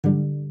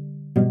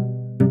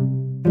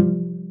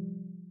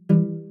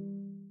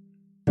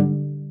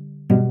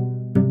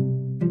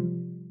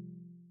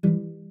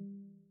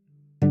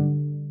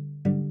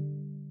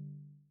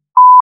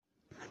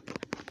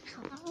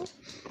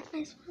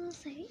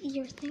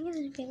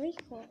drawing is very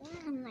cool,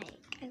 and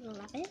I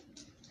love it.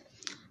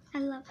 I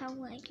love how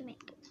I can make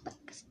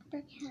books for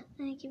kids,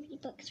 and I give you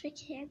books for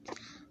kids.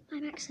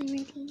 I'm actually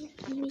writing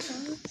baby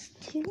songs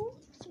too,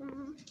 so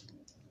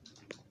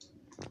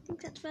I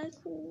think that's very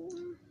cool.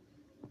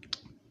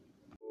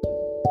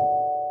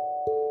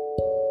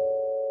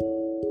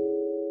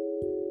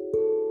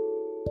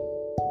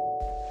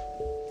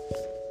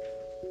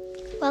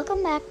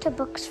 Welcome back to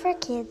Books for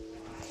Kids.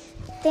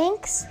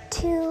 Thanks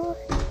to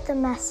the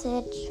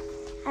message.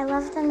 I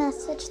love the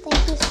message.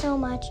 Thank you so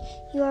much.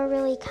 You are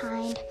really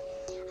kind.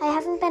 I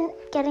haven't been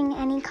getting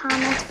any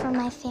comments from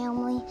my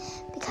family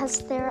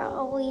because they're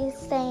always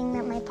saying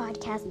that my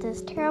podcast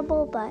is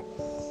terrible, but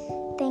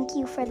thank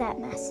you for that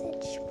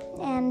message.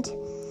 And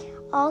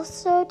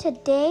also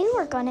today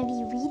we're going to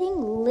be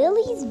reading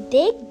Lily's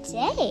Big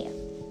Day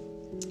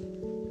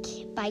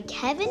by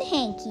Kevin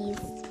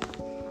Henkes.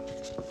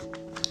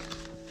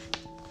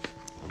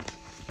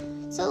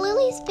 So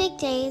Lily's Big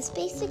Day is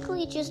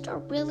basically just a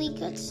really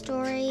good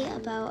story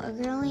about a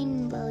girl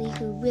named Lily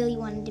who really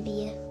wanted to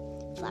be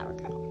a flower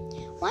girl.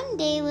 One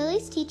day,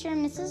 Lily's teacher,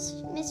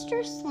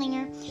 Mr.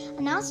 Slinger,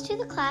 announced to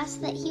the class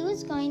that he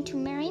was going to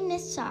marry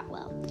Miss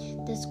Sotwell,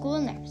 the school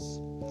nurse.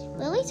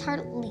 Lily's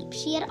heart leaped.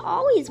 She had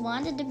always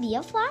wanted to be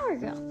a flower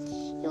girl.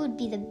 "It would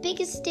be the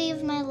biggest day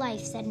of my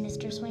life," said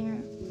Mr.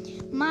 Slinger.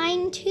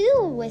 "Mine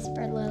too,"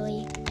 whispered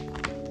Lily.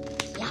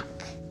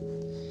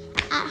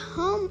 At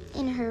home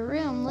in her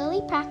room,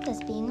 Lily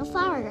practiced being a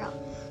flower girl.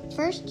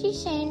 First, she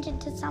changed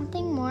into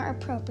something more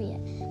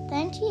appropriate.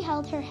 Then she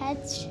held her head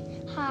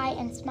high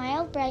and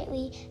smiled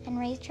brightly and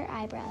raised her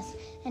eyebrows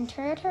and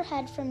turned her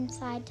head from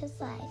side to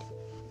side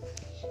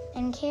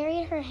and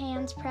carried her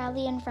hands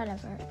proudly in front of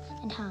her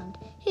and hummed,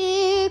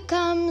 "Here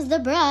comes the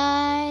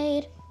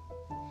bride,"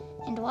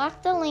 and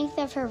walked the length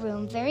of her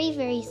room very,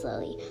 very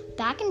slowly,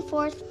 back and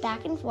forth,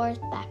 back and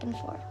forth, back and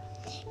forth.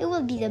 "It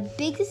will be the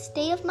biggest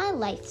day of my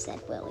life,"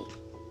 said Lily.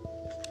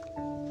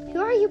 "Who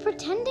are you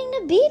pretending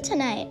to be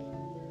tonight?"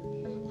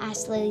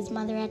 asked Lily's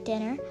mother at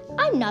dinner.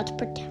 "I'm not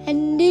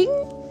pretending,"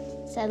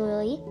 said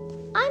Lily.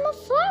 "I'm a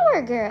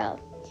flower girl."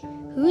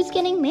 "Who's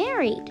getting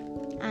married?"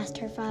 asked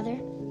her father.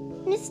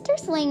 "Mr.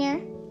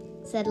 Slinger,"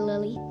 said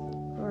Lily.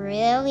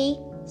 "Really?"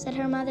 said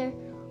her mother.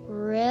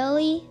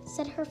 "Really?"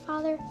 said her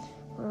father.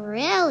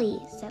 "Really?"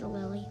 said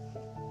Lily.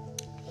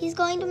 "He's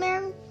going to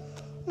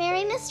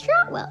marry Miss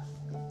Trotwell.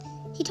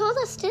 He told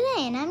us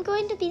today, and I'm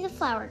going to be the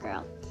flower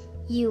girl."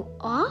 "You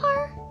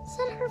are?"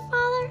 said her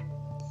father.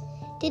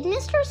 "Did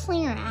Mr.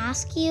 Slinger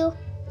ask you?"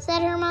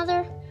 said her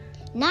mother.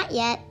 "Not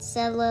yet,"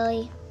 said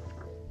Lily.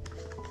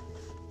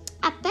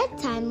 At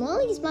bedtime,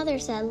 Lily's mother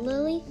said,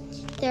 "Lily,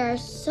 there are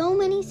so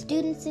many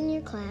students in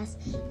your class.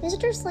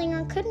 Mr.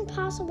 Slinger couldn't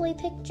possibly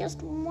pick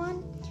just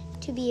one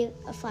to be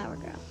a flower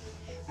girl."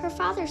 Her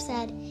father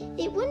said,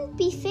 "It wouldn't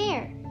be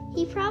fair.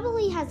 He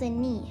probably has a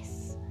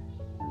niece,"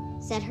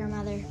 said her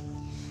mother.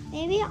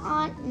 "Maybe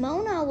Aunt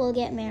Mona will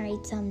get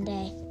married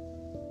someday,"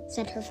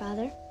 said her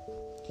father.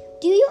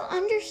 "Do you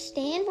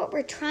understand what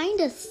we're trying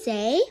to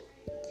say?"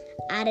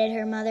 added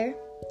her mother.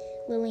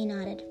 Lily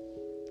nodded.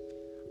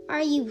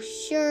 "Are you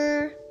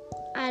sure?"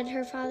 added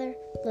her father.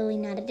 Lily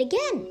nodded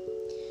again.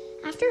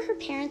 After her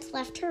parents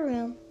left her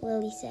room,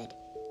 Lily said,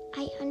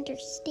 "I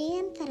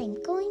understand that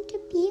I'm going to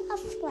be a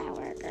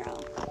flower girl."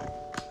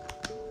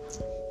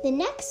 The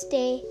next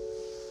day,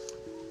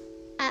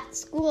 at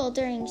school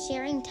during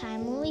sharing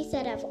time, Lily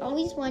said, "I've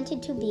always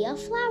wanted to be a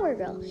flower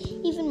girl,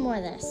 even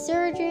more than a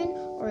surgeon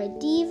or a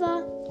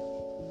diva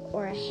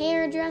or a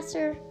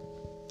hairdresser."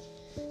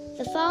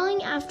 The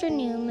following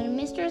afternoon, when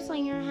Mr.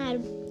 Slinger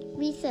had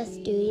recess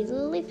duties,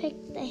 Lily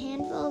picked a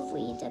handful of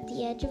weeds at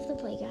the edge of the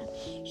playground.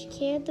 She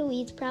carried the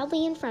weeds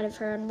proudly in front of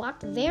her and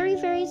walked very,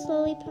 very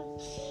slowly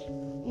past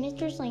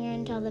Mr. Slinger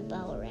until the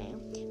bell rang.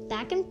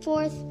 Back and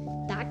forth,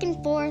 back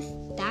and forth,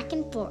 back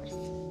and forth.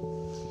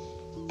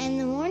 And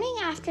the morning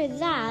after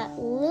that,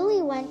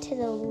 Lily went to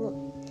the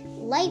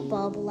light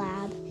bulb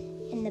lab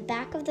in the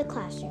back of the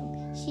classroom.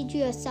 She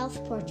drew a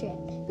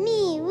self-portrait.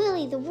 "Me,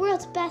 Lily, the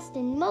world's best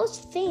and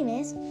most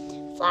famous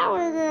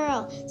flower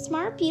girl.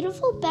 Smart,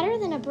 beautiful, better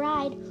than a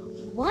bride.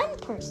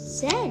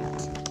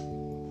 1%.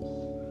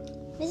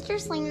 Mr.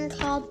 Slinger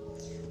called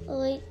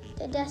Lily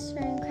the desk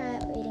and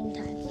cried waiting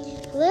time.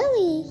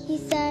 "Lily," he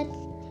said,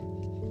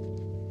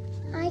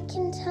 "I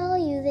can tell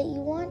you that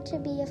you want to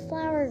be a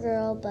flower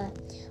girl, but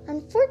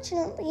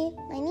unfortunately,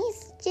 my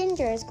niece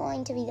Ginger is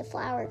going to be the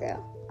flower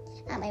girl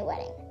at my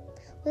wedding."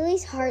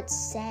 Lily's heart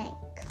sank.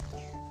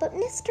 "But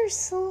Mr.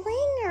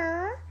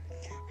 Slinger,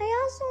 I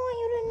also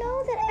want you to know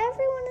that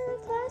everyone in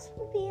the class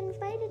will be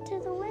invited to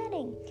the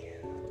wedding.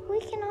 We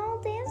can all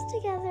dance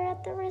together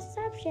at the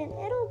reception.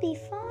 It'll be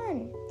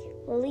fun."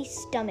 Lily's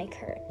stomach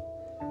hurt.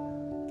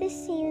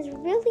 "This seems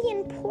really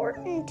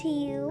important to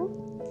you,"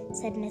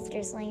 said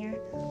Mr. Slinger.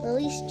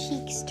 Lily's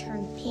cheeks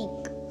turned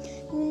pink.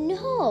 "You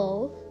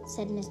know,"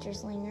 said Mr.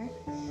 Slinger,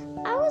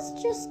 "I was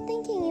just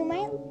thinking you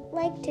might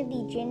like to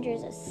be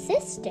Ginger's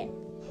assistant,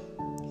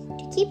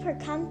 to keep her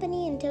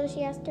company until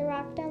she has to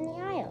walk down the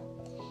aisle.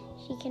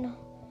 She can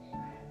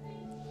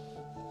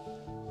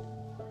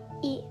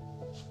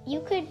you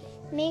could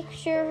make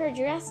sure her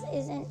dress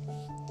isn't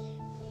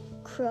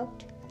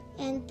crooked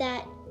and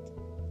that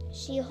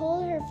she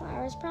hold her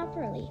flowers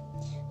properly.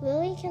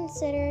 Lily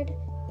considered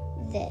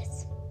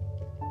this.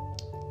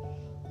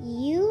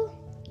 You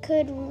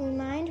could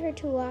remind her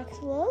to walk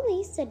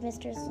slowly, said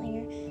Mr.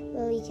 Slinger.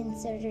 Lily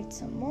considered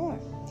some more.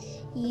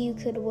 You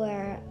could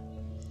wear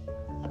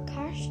a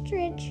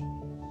cartridge,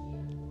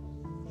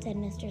 said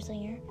Mr.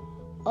 Slinger.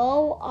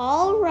 Oh,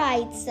 all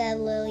right, said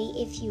Lily,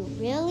 if you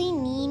really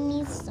need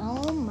me so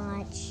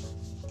much.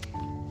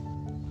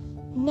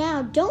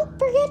 Now, don't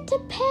forget to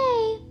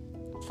pay.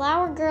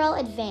 Flower Girl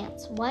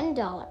advance,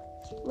 $1.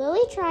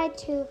 Lily tried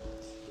to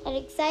get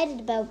excited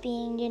about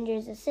being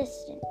Ginger's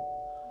assistant.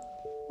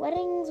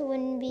 Weddings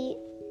wouldn't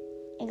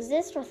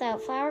exist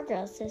without Flower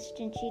Girl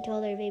assistant, she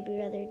told her baby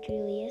brother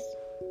Julius.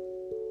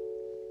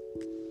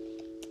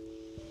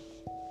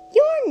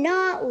 You're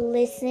not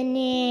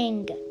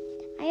listening.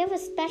 I have a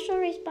special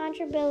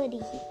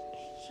responsibility,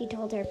 she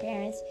told her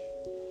parents.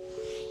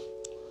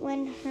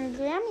 When her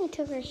Grammy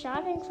took her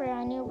shopping for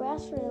a new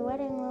dress for the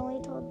wedding,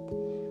 Lily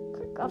told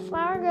Kirk, a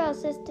Flower Girl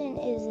assistant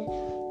is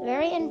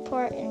very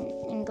important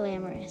and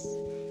glamorous.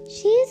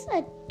 She's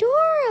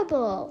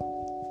adorable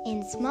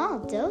in small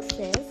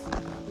doses.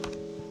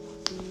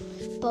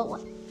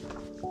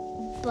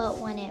 But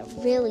when it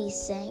really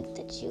sank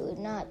that she would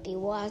not be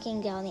walking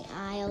down the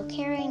aisle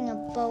carrying a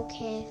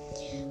bouquet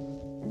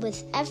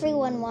with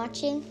everyone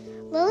watching,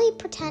 Lily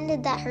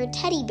pretended that her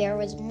teddy bear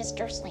was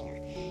Mr. Slinger.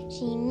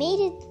 She made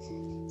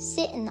it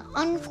sit in the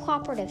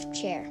uncooperative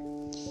chair.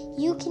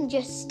 You can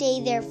just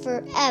stay there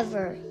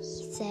forever,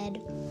 he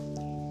said.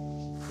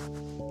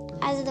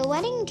 As the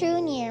wedding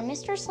drew near,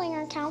 Mr.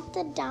 Slinger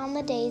counted down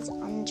the days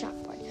on the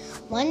chalkboard.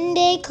 One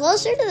day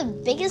closer to the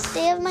biggest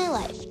day of my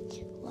life.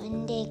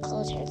 One day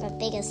closer to the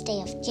biggest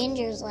day of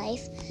Ginger's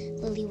life,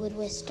 Lily would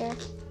whisper.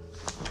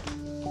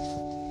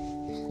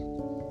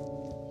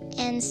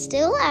 And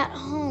still at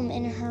home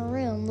in her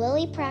room,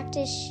 Lily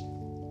practiced.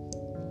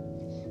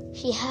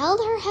 She held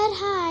her head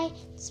high,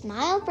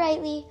 smiled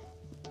brightly,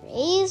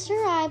 raised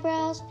her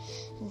eyebrows,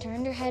 and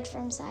turned her head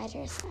from side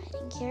to side,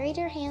 and carried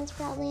her hands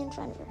proudly in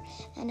front of her,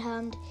 and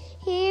hummed,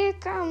 "Here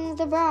comes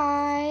the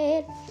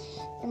bride,"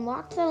 and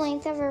walked the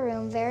length of her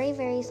room very,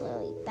 very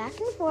slowly, back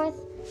and forth,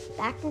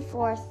 back and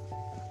forth,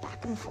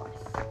 back and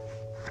forth.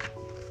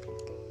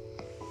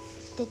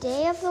 The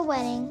day of the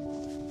wedding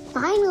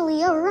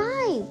finally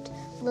arrived.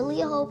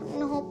 Lily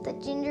hoped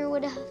that Ginger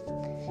would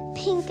have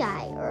pink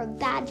eye or a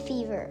bad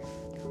fever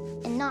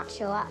and not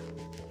show up.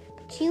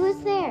 But she was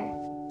there,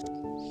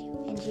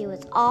 and she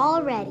was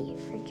all ready.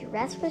 Her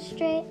dress was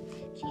straight.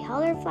 She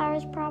held her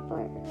flowers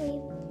properly.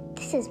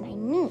 This is my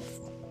niece.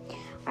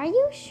 Are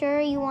you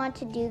sure you want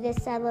to do this,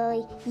 said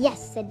Lily.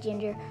 Yes, said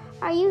Ginger.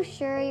 Are you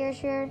sure you're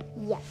sure?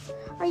 Yes.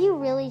 Are you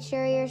really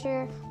sure you're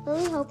sure?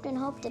 Lily hoped and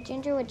hoped that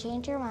Ginger would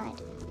change her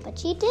mind, but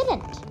she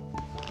didn't.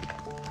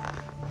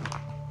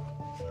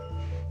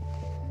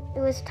 It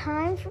was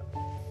time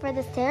for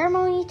the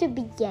ceremony to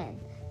begin.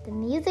 The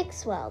music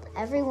swelled.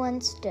 Everyone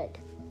stood.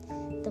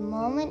 The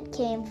moment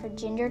came for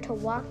Ginger to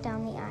walk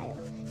down the aisle.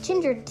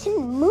 Ginger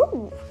didn't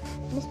move.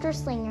 Mr.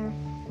 Slinger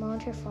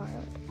moaned her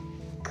forward.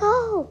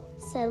 Go,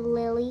 said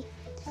Lily.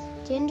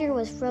 Ginger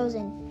was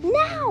frozen.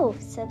 Now,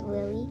 said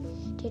Lily.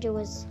 Ginger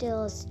was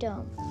still as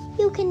stone.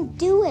 You can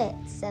do it,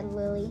 said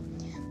Lily.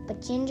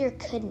 But Ginger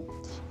couldn't.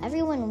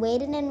 Everyone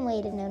waited and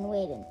waited and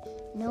waited.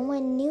 No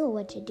one knew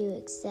what to do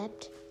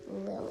except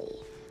Lily.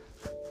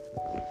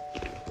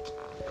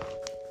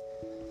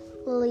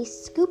 Lily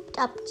scooped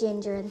up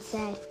Ginger and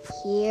said,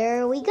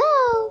 Here we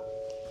go.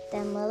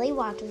 Then Lily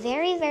walked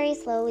very, very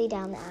slowly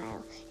down the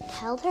aisle and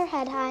held her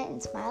head high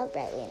and smiled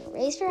brightly and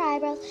raised her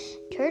eyebrows,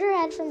 turned her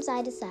head from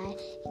side to side,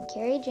 and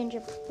carried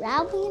Ginger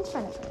proudly in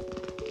front of her.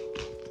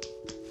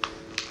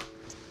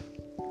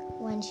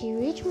 When she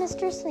reached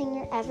Mr.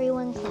 Slinger,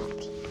 everyone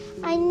clapped.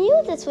 I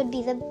knew this would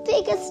be the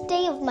biggest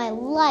day of my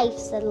life,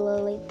 said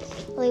Lily.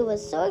 Lily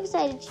was so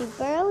excited she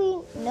barely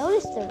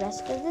noticed the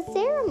rest of the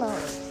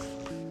ceremony.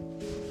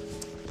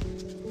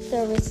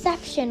 The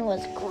reception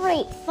was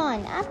great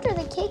fun. After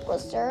the cake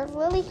was served,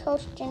 Lily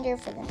coached Ginger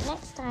for the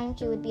next time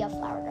she would be a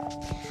flower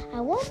girl.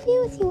 I won't be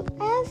with you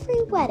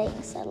every wedding,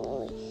 said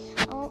Lily.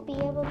 I won't be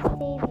able to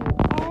save you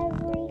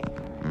every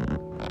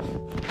time.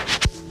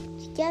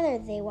 Together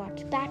they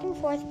walked back and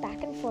forth,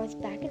 back and forth,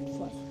 back and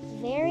forth,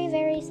 very,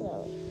 very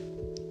slowly.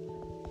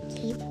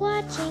 Keep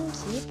watching,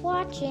 keep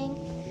watching.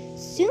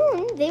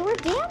 Soon they were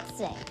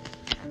dancing.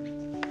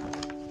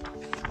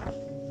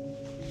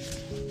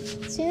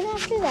 Soon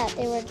after that,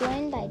 they were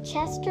joined by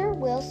Chester,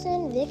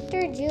 Wilson,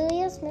 Victor,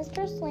 Julius,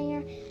 Mr.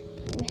 Slinger,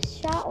 Miss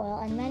Shotwell,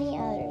 and many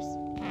others.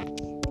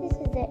 This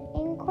is an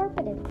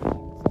incorporative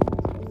dance,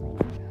 said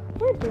Mr. Slinger.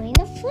 We're doing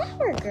the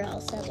Flower Girl,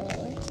 said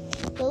Lily.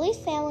 Lily's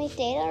family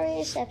stayed at our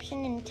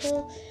reception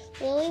until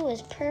Lily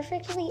was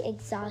perfectly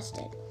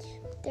exhausted.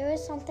 There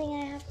is something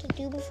I have to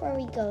do before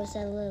we go,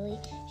 said Lily.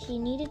 She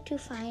needed to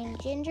find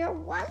Ginger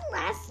one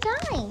last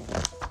time.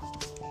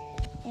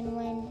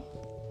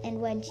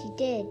 And when she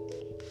did,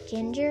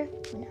 Ginger,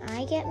 when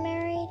I get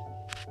married,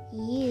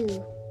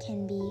 you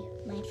can be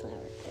my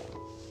flower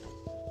girl.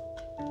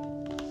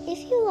 If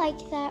you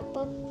liked that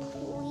book,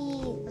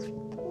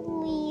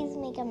 please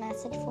make a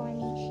message for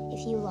me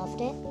if you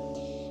loved it.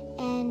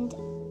 And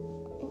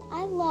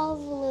I love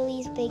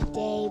Lily's Big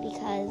Day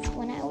because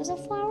when I was a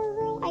flower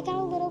girl, I got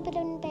a little bit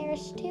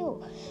embarrassed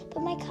too.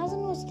 But my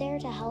cousin was there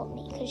to help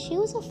me because she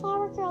was a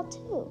flower girl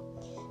too.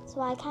 So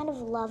I kind of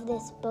love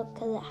this book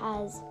because it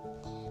has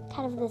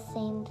kind of the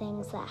same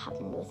things that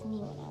happened with me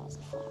when I was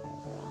a flower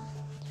girl.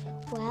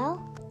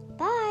 Well,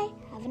 bye.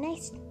 Have a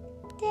nice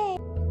day.